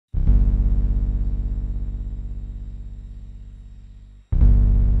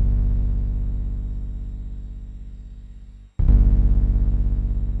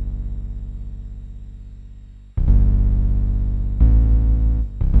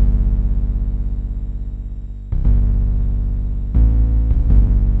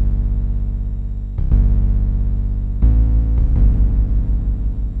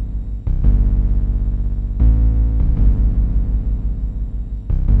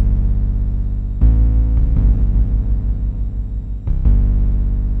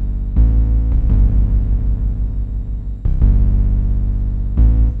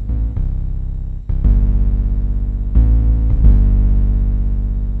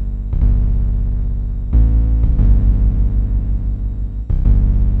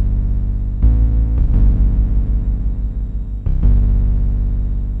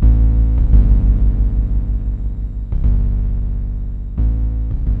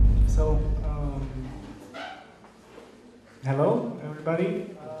So, hello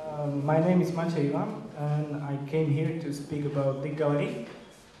everybody. My name is Maciej Ivan, and I came here to speak about DIG Gallery,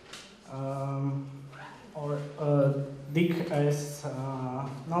 or DIG as a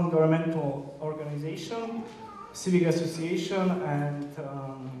non-governmental organization, civic association, and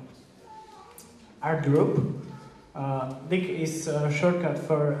art group. DIG is a shortcut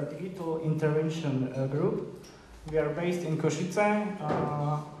for Digital Intervention Group. We are based in Košice.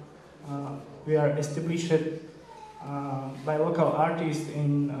 We are established by local artists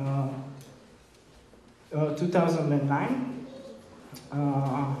in 2009.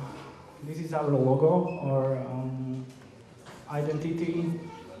 This is our logo or identity,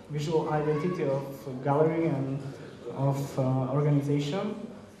 visual identity of gallery and of organization.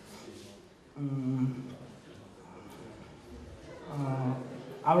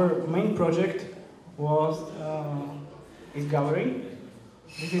 Our main project is gallery.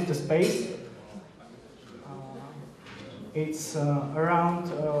 This is the space. It's around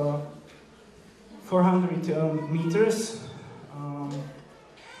 400 meters.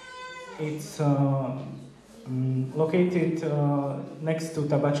 It's located next to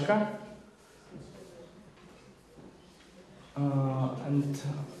Tabačka. And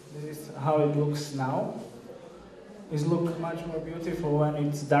this is how it looks now. It looks much more beautiful when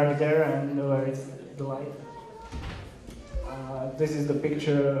it's dark there and where it's the light. This is the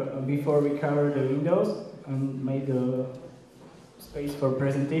picture before we covered the windows and made a space for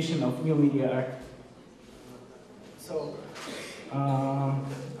presentation of new media art. So,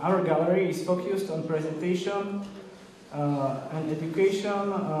 our gallery is focused on presentation and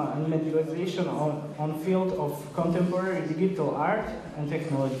education and medialization on field of contemporary digital art and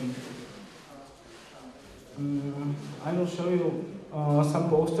technology. I will show you some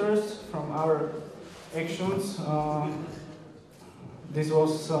posters from our actions. This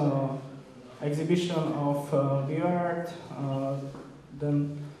was exhibition of video art.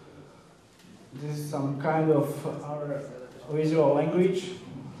 Then this is some kind of our visual language.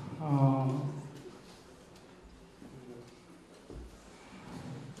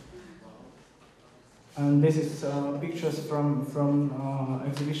 And this is pictures from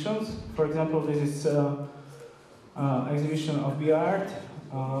exhibitions. For example, this is exhibition of video art.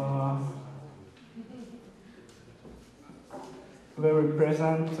 Where we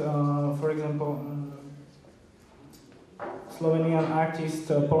present, for example, Slovenian artist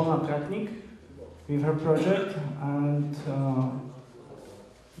Polona Tratnik with her project, and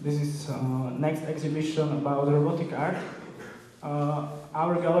this is next exhibition about robotic art.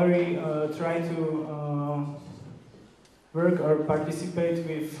 Our gallery try to work or participate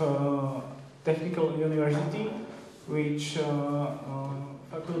with Technical University, which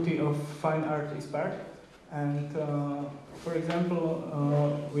Faculty of Fine Art is part. And for example,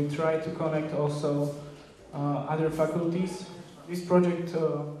 we try to connect also other faculties. This project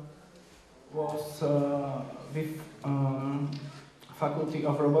was with Faculty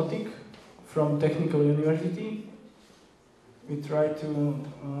of Robotic from Technical University. We try to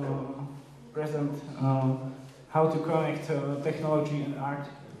present how to connect technology and art.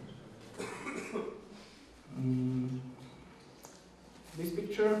 This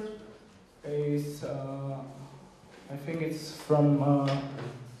picture is, I think it's from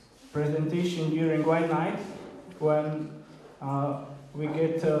presentation during White Night, when we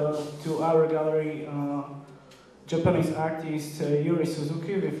get to our gallery Japanese artist Yuri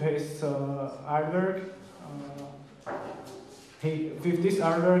Suzuki with his artwork. With this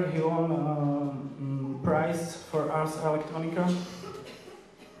artwork he won prize for Ars Electronica.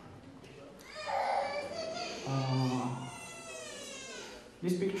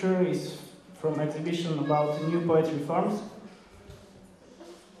 This picture is from exhibition about new poetry forms.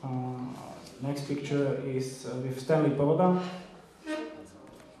 Next picture is with Stanley Povoda,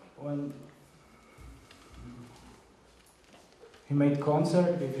 when he made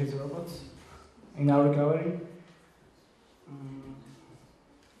concert with his robots in our gallery.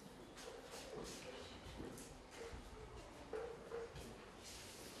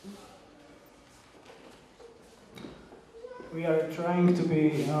 We are trying to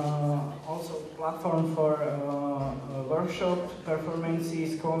be also a platform for workshops,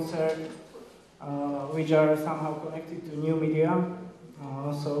 performances, concerts, which are somehow connected to new media.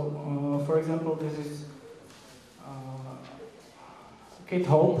 For example, this is Kate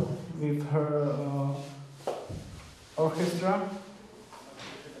Hope with her orchestra.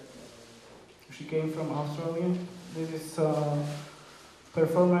 She came from Australia. This is a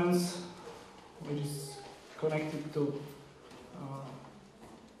performance which is connected to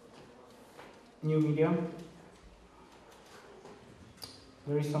new media.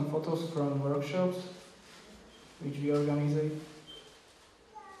 There is some photos from workshops which we organize.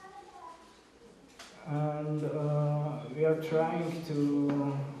 And we are trying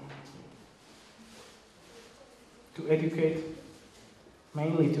to educate,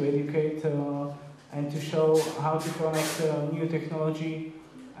 mainly to educate and to show how to connect new technology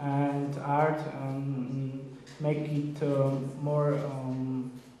and art and make it more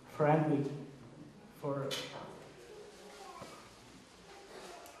friendly for.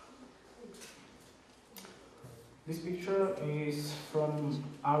 This picture is from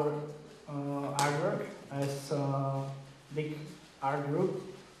our artwork as a big art group.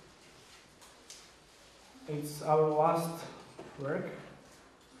 It's our last work,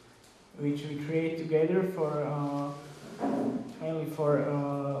 which we create together for mainly for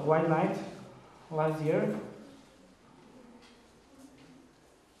one night last year.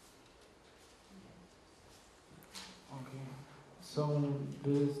 Okay, so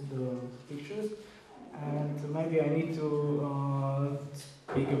this is the pictures, and maybe I need to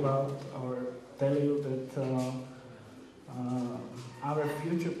speak about or tell you that our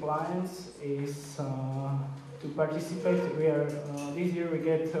future plans is to participate. We are this year we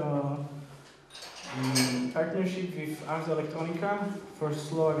get partnership with Ars Electronica for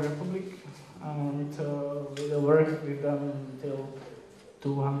Slovakia Republic, and we will work with them until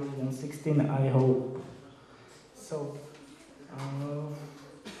 2016, I hope. So,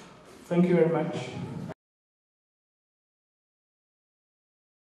 thank you very much.